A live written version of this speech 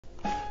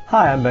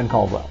Hi, I'm Ben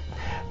Caldwell.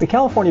 The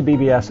California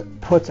BBS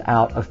puts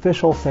out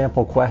official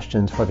sample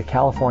questions for the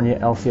California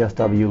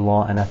LCSW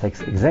Law and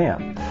Ethics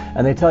exam,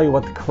 and they tell you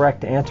what the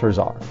correct answers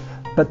are.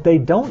 But they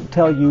don't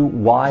tell you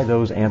why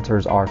those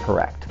answers are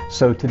correct.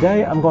 So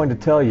today I'm going to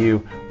tell you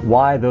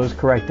why those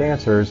correct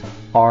answers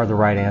are the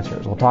right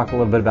answers. We'll talk a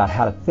little bit about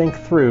how to think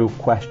through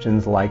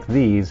questions like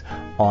these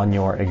on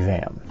your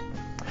exam.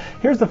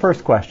 Here's the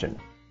first question.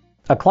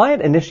 A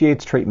client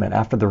initiates treatment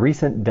after the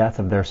recent death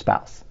of their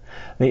spouse.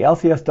 The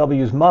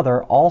LCSW's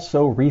mother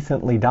also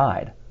recently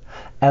died.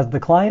 As the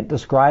client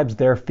describes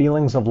their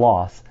feelings of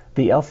loss,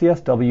 the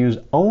LCSW's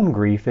own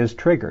grief is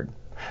triggered.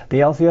 The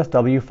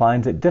LCSW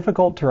finds it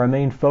difficult to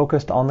remain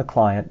focused on the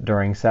client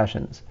during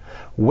sessions.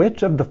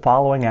 Which of the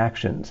following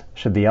actions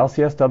should the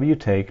LCSW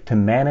take to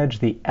manage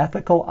the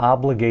ethical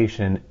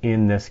obligation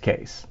in this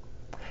case?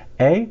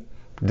 A.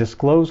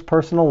 Disclose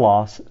personal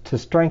loss to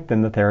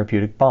strengthen the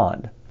therapeutic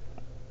bond.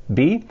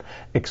 B.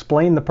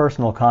 Explain the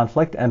personal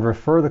conflict and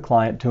refer the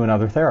client to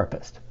another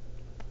therapist.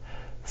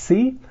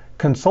 C.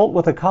 Consult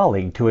with a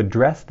colleague to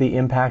address the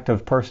impact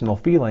of personal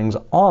feelings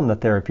on the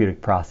therapeutic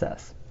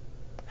process.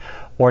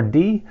 Or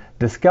D.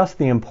 Discuss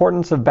the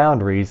importance of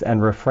boundaries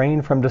and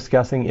refrain from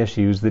discussing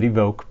issues that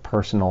evoke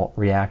personal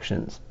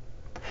reactions.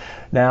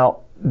 Now,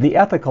 the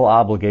ethical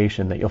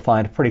obligation that you'll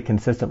find pretty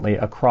consistently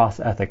across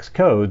ethics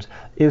codes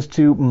is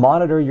to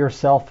monitor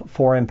yourself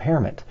for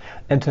impairment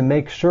and to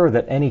make sure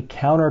that any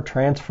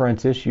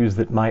countertransference issues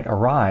that might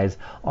arise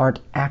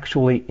aren't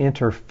actually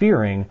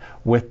interfering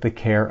with the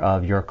care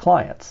of your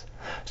clients.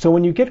 So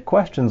when you get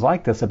questions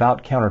like this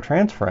about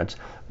countertransference,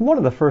 one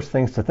of the first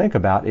things to think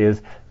about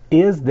is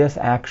this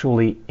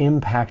actually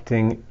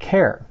impacting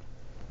care?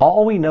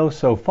 All we know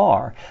so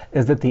far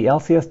is that the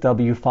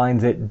LCSW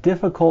finds it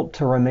difficult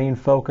to remain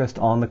focused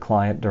on the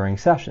client during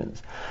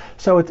sessions.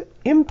 So it's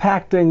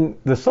impacting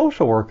the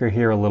social worker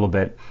here a little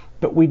bit,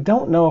 but we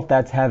don't know if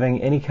that's having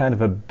any kind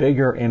of a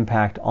bigger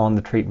impact on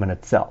the treatment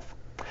itself.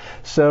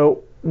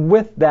 So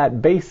with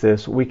that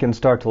basis, we can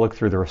start to look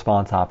through the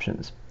response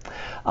options.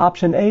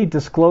 Option A,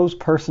 disclose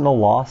personal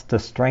loss to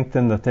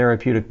strengthen the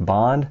therapeutic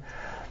bond.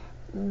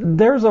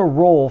 There's a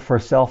role for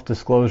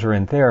self-disclosure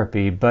in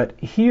therapy, but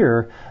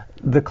here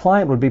the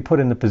client would be put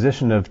in the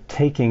position of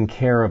taking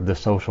care of the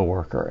social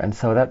worker, and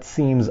so that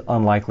seems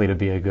unlikely to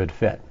be a good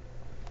fit.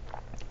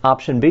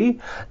 Option B,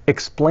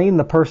 explain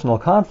the personal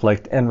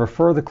conflict and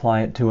refer the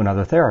client to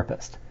another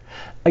therapist.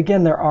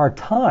 Again, there are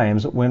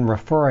times when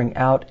referring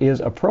out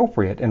is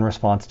appropriate in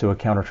response to a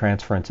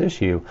countertransference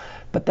issue,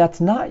 but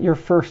that's not your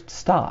first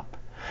stop.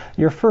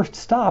 Your first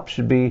stop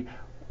should be,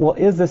 well,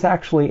 is this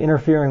actually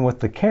interfering with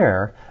the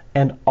care?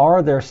 And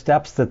are there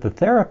steps that the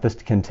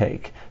therapist can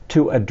take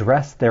to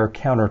address their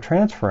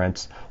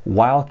countertransference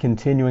while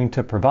continuing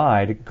to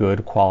provide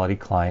good quality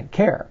client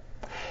care?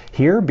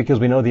 Here, because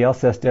we know the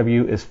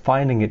LCSW is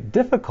finding it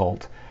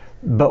difficult,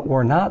 but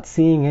we're not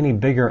seeing any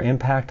bigger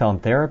impact on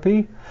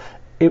therapy,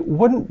 it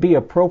wouldn't be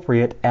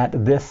appropriate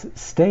at this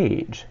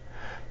stage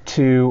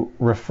to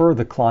refer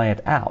the client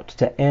out,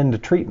 to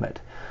end treatment.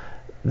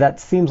 That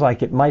seems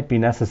like it might be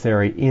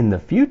necessary in the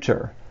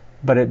future,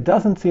 but it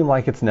doesn't seem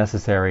like it's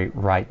necessary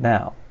right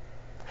now.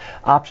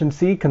 Option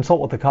C, consult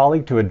with a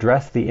colleague to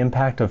address the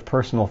impact of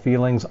personal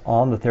feelings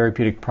on the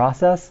therapeutic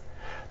process.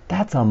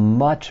 That's a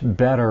much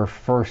better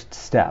first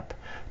step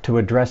to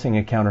addressing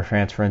a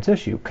countertransference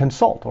issue.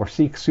 Consult or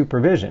seek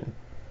supervision.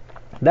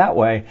 That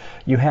way,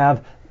 you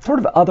have sort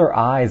of other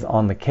eyes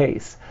on the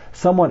case.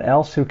 Someone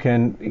else who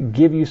can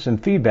give you some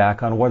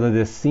feedback on whether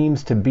this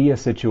seems to be a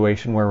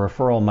situation where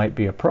referral might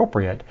be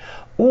appropriate,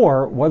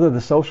 or whether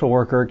the social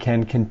worker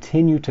can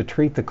continue to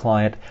treat the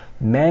client,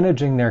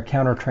 managing their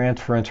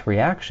countertransference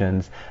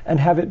reactions, and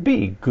have it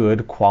be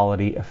good,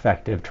 quality,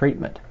 effective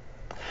treatment.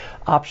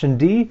 Option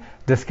D,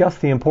 discuss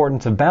the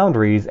importance of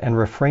boundaries and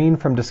refrain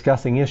from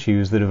discussing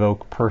issues that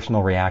evoke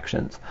personal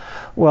reactions.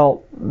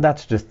 Well,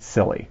 that's just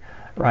silly,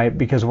 right?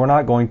 Because we're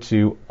not going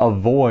to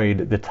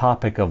avoid the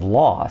topic of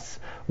loss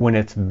when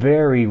it's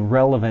very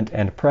relevant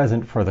and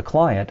present for the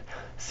client,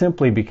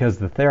 simply because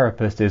the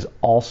therapist is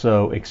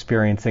also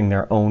experiencing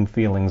their own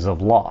feelings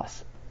of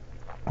loss.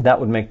 That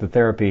would make the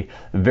therapy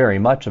very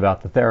much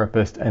about the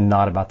therapist and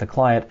not about the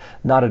client,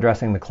 not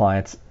addressing the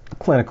client's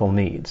clinical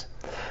needs.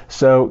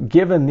 So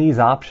given these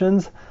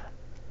options,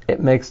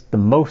 it makes the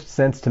most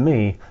sense to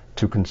me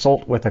to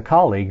consult with a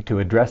colleague to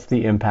address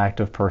the impact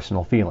of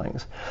personal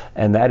feelings.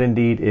 And that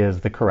indeed is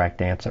the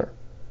correct answer.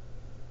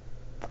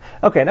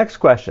 Okay, next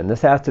question.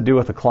 This has to do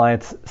with the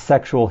client's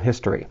sexual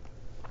history.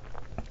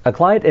 A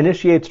client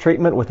initiates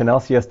treatment with an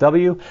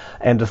LCSW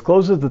and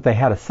discloses that they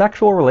had a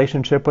sexual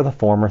relationship with a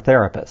former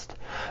therapist.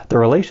 The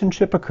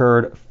relationship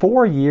occurred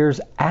 4 years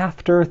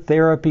after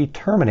therapy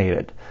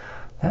terminated.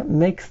 That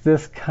makes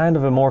this kind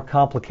of a more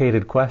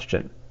complicated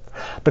question.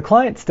 The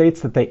client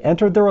states that they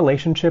entered the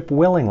relationship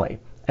willingly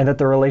and that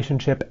the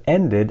relationship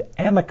ended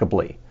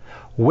amicably.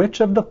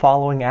 Which of the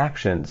following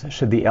actions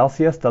should the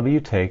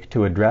LCSW take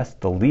to address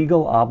the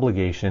legal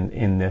obligation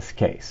in this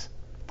case?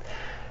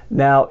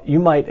 Now, you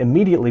might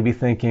immediately be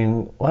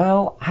thinking,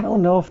 well, I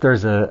don't know if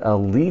there's a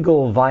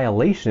legal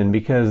violation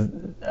because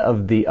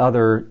of the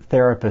other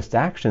therapist's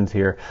actions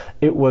here,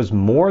 it was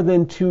more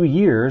than 2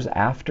 years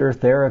after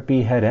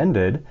therapy had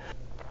ended.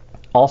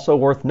 Also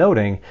worth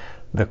noting,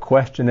 the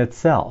question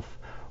itself: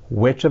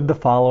 which of the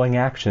following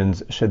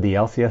actions should the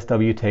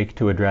LCSW take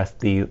to address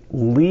the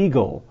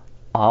legal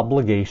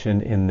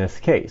obligation in this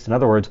case? In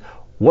other words,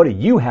 what do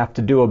you have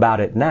to do about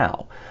it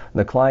now?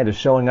 The client is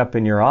showing up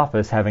in your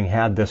office having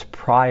had this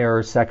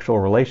prior sexual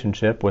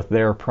relationship with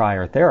their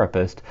prior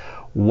therapist.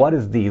 What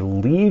is the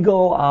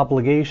legal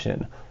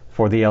obligation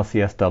for the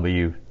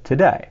LCSW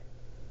today?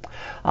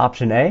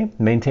 Option A,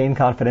 maintain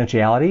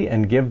confidentiality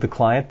and give the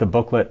client the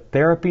booklet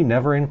 "Therapy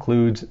Never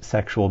Includes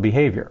Sexual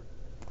Behavior."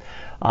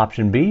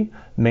 Option B,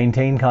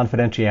 maintain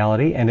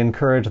confidentiality and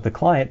encourage the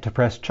client to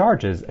press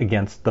charges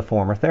against the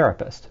former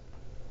therapist.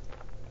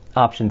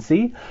 Option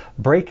C,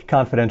 break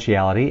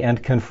confidentiality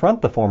and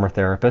confront the former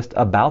therapist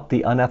about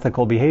the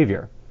unethical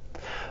behavior.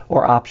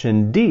 Or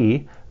option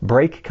D,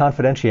 break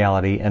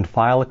confidentiality and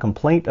file a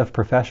complaint of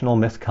professional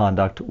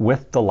misconduct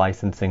with the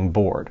licensing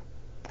board.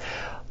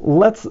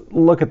 Let's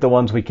look at the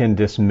ones we can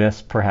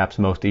dismiss perhaps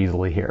most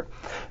easily here.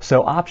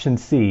 So option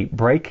C,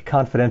 break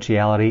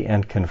confidentiality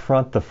and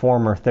confront the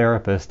former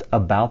therapist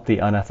about the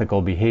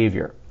unethical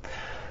behavior.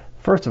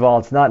 First of all,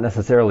 it's not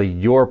necessarily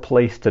your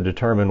place to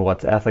determine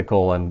what's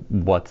ethical and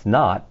what's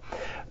not.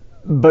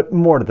 But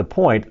more to the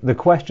point, the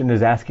question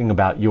is asking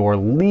about your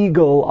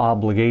legal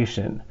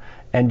obligation,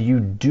 and you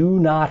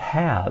do not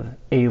have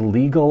a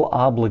legal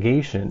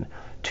obligation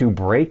to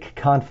break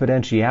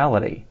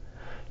confidentiality,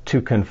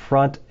 to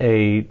confront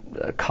a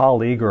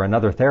colleague or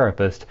another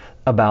therapist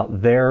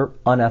about their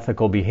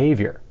unethical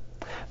behavior.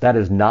 That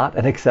is not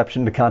an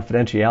exception to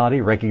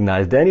confidentiality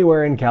recognized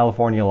anywhere in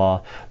California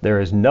law. There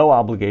is no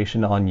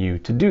obligation on you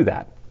to do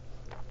that.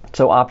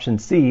 So option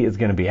C is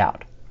going to be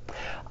out.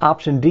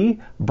 Option D,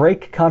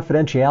 break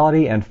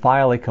confidentiality and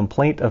file a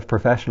complaint of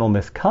professional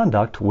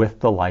misconduct with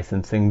the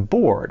licensing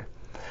board.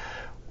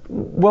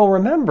 Well,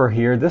 remember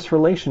here, this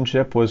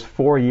relationship was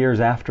 4 years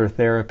after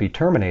therapy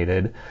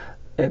terminated.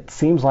 It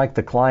seems like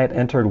the client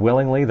entered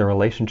willingly, the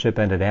relationship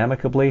ended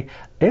amicably.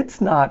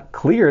 It's not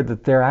clear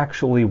that there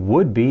actually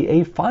would be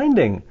a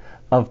finding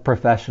of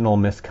professional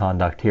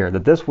misconduct here,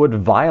 that this would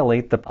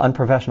violate the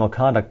unprofessional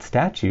conduct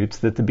statutes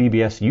that the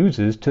BBS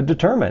uses to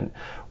determine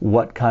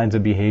what kinds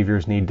of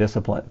behaviors need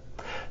discipline.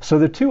 So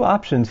the two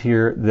options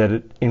here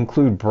that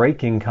include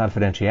breaking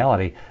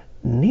confidentiality,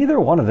 neither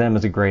one of them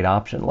is a great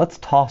option. Let's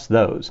toss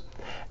those.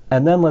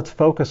 And then let's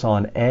focus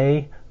on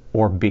A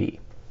or B.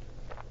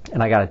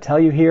 And I got to tell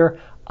you here,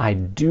 I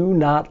do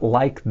not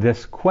like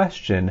this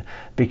question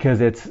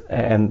because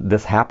and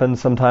this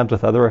happens sometimes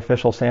with other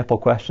official sample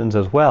questions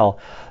as well,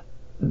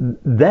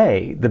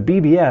 the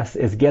BBS,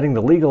 is getting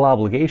the legal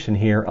obligation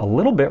here a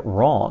little bit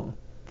wrong.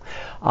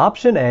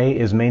 Option A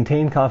is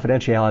maintain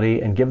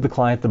confidentiality and give the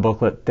client the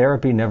booklet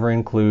 "Therapy Never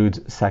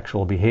Includes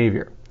Sexual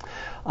Behavior."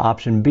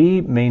 Option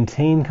B,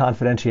 maintain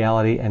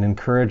confidentiality and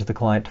encourage the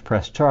client to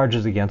press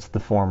charges against the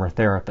former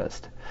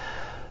therapist.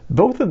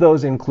 Both of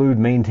those include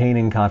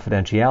maintaining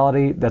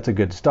confidentiality. That's a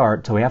good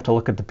start, so we have to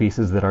look at the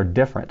pieces that are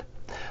different.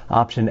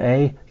 Option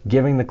A,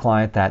 giving the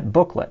client that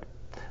booklet.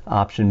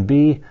 Option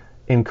B,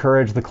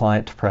 encourage the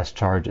client to press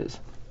charges.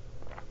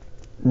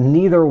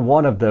 Neither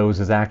one of those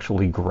is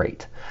actually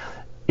great.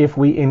 If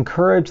we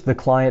encourage the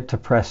client to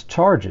press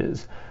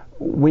charges,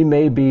 we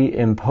may be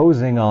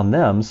imposing on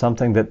them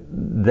something that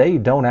they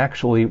don't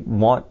actually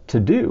want to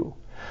do.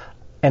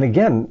 And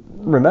again,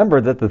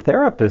 remember that the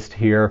therapist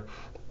here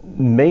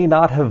may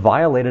not have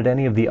violated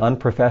any of the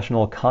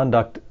unprofessional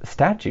conduct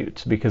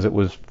statutes because it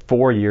was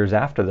 4 years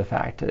after the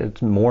fact.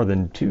 It's more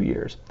than 2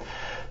 years.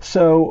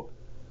 So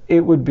it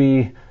would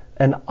be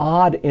an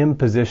odd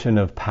imposition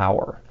of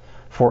power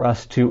for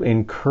us to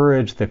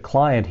encourage the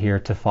client here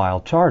to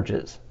file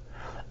charges.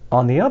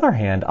 On the other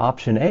hand,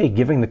 option A,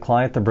 giving the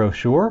client the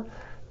brochure,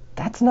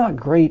 that's not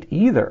great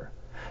either.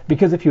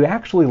 Because if you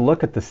actually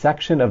look at the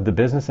section of the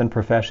Business and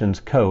Professions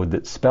Code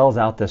that spells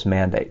out this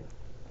mandate,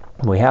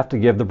 we have to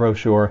give the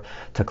brochure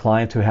to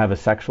clients who have a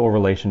sexual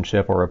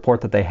relationship or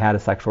report that they had a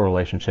sexual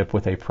relationship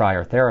with a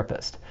prior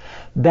therapist.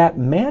 That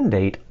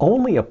mandate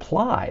only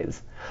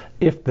applies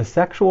if the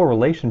sexual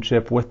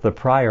relationship with the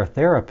prior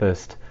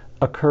therapist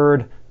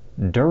occurred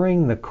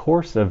during the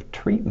course of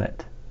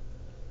treatment.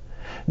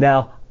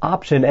 Now,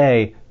 option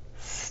A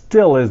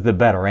still is the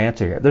better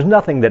answer here. There's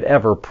nothing that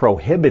ever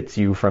prohibits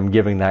you from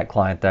giving that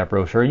client that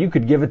brochure. You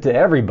could give it to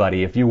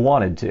everybody if you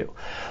wanted to.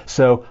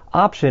 So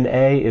option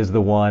A is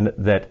the one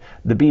that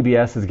the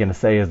BBS is going to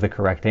say is the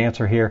correct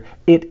answer here.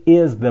 It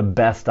is the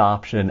best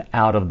option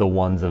out of the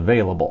ones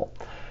available.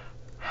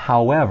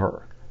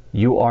 However,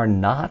 you are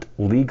not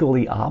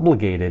legally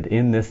obligated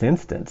in this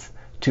instance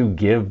to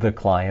give the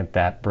client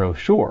that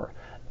brochure.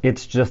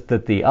 It's just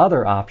that the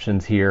other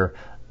options here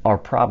are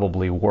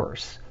probably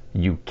worse.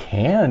 You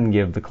can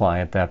give the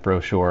client that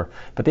brochure,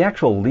 but the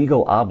actual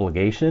legal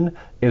obligation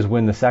is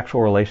when the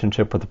sexual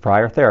relationship with the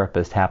prior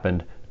therapist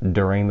happened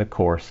during the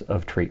course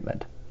of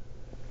treatment.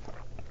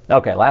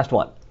 Okay, last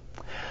one.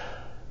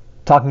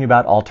 Talking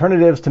about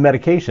alternatives to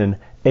medication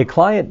A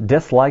client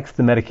dislikes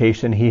the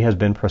medication he has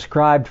been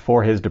prescribed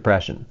for his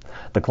depression.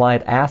 The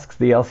client asks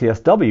the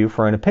LCSW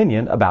for an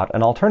opinion about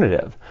an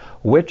alternative.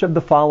 Which of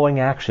the following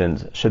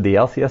actions should the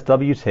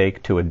LCSW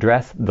take to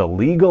address the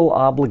legal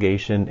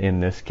obligation in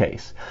this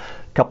case?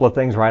 A couple of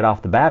things right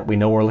off the bat. We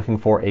know we're looking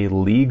for a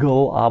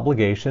legal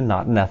obligation,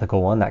 not an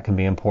ethical one. That can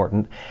be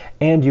important.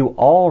 And you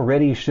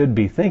already should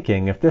be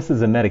thinking, if this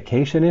is a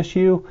medication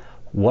issue,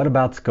 what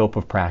about scope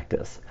of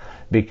practice?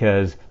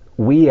 Because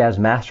we as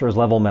master's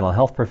level mental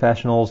health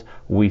professionals,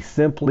 we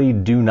simply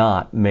do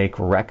not make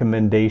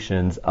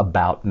recommendations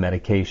about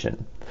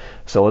medication.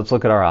 So let's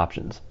look at our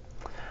options.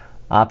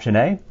 Option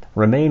A,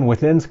 remain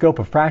within scope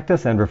of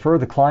practice and refer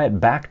the client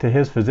back to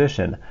his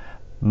physician.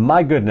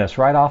 My goodness,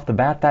 right off the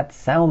bat, that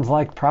sounds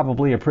like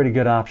probably a pretty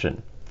good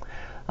option.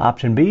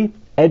 Option B,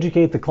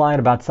 educate the client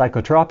about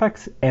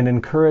psychotropics and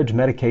encourage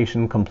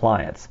medication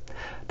compliance.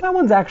 That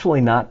one's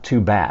actually not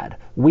too bad.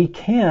 We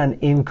can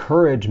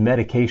encourage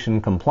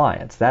medication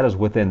compliance. That is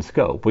within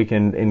scope. We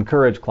can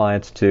encourage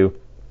clients to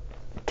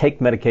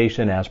take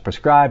medication as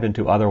prescribed and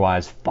to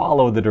otherwise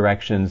follow the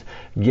directions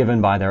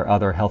given by their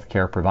other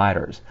healthcare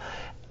providers.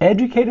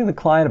 Educating the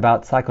client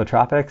about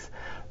psychotropics,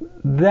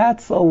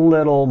 that's a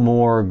little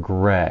more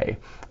gray.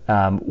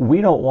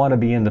 We don't want to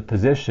be in the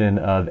position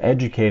of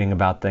educating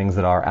about things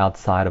that are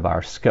outside of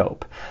our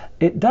scope.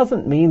 It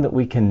doesn't mean that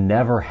we can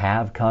never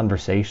have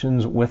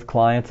conversations with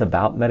clients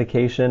about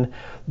medication,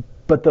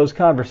 but those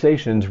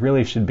conversations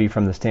really should be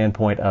from the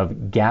standpoint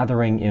of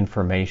gathering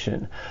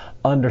information,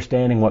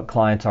 understanding what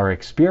clients are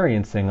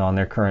experiencing on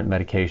their current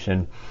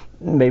medication,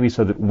 maybe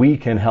so that we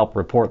can help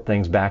report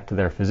things back to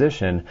their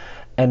physician,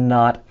 and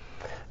not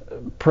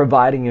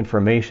providing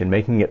information,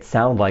 making it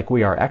sound like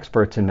we are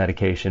experts in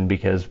medication,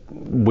 because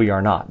we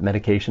are not.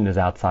 Medication is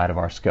outside of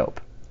our scope.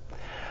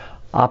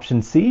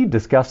 Option C,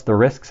 discuss the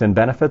risks and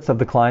benefits of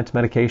the client's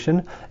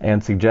medication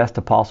and suggest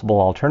a possible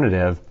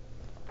alternative.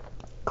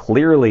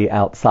 Clearly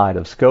outside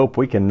of scope.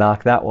 We can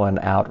knock that one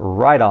out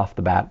right off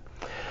the bat.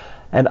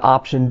 And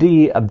option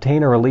D,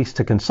 obtain a release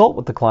to consult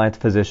with the client's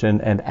physician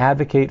and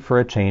advocate for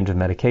a change of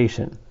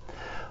medication.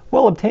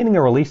 Well, obtaining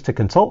a release to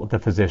consult with the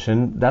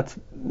physician, that's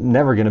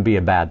never going to be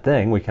a bad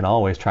thing. We can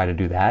always try to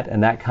do that,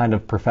 and that kind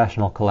of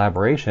professional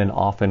collaboration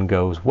often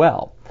goes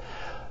well.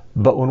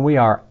 But when we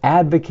are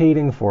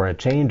advocating for a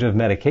change of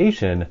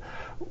medication,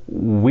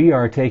 we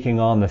are taking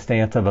on the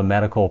stance of a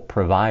medical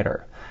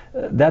provider.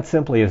 That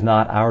simply is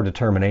not our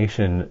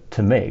determination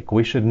to make.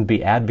 We shouldn't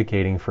be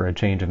advocating for a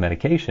change of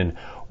medication.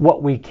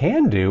 What we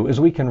can do is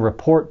we can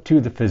report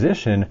to the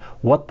physician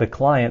what the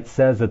client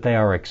says that they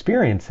are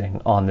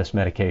experiencing on this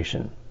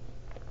medication.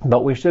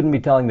 But we shouldn't be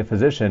telling the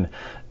physician,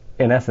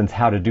 in essence,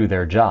 how to do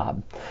their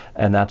job.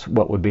 And that's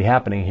what would be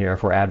happening here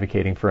if we're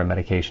advocating for a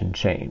medication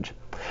change.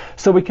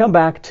 So we come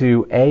back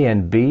to A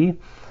and B.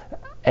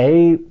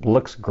 A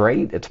looks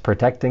great. It's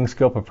protecting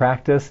scope of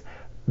practice.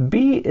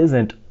 B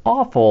isn't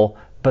awful,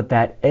 but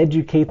that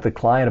educate the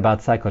client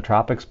about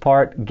psychotropics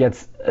part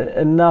gets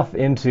enough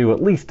into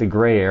at least a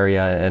gray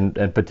area and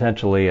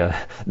potentially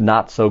a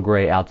not so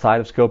gray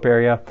outside of scope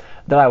area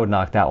that I would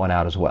knock that one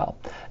out as well.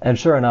 And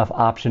sure enough,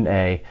 option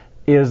A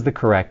is the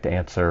correct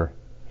answer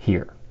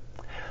here.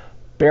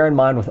 Bear in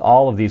mind with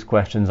all of these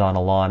questions on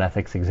a law and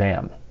ethics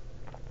exam,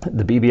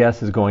 the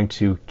BBS is going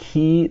to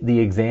key the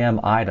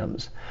exam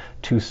items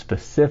to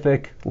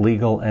specific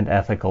legal and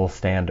ethical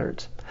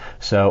standards.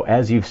 So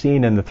as you've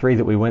seen in the three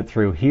that we went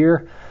through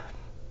here,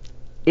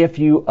 if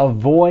you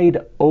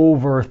avoid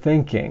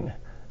overthinking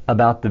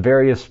about the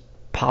various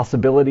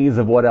possibilities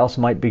of what else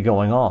might be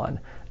going on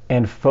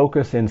and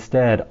focus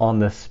instead on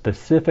the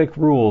specific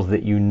rules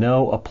that you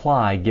know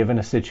apply given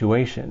a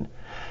situation,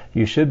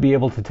 you should be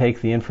able to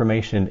take the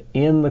information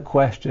in the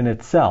question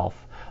itself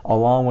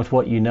along with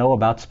what you know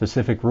about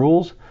specific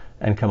rules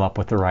and come up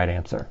with the right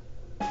answer.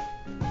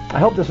 I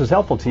hope this was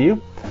helpful to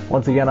you.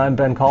 Once again, I'm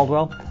Ben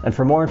Caldwell, and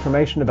for more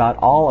information about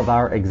all of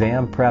our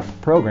exam prep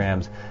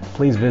programs,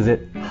 please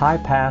visit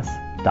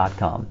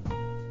highpass.com.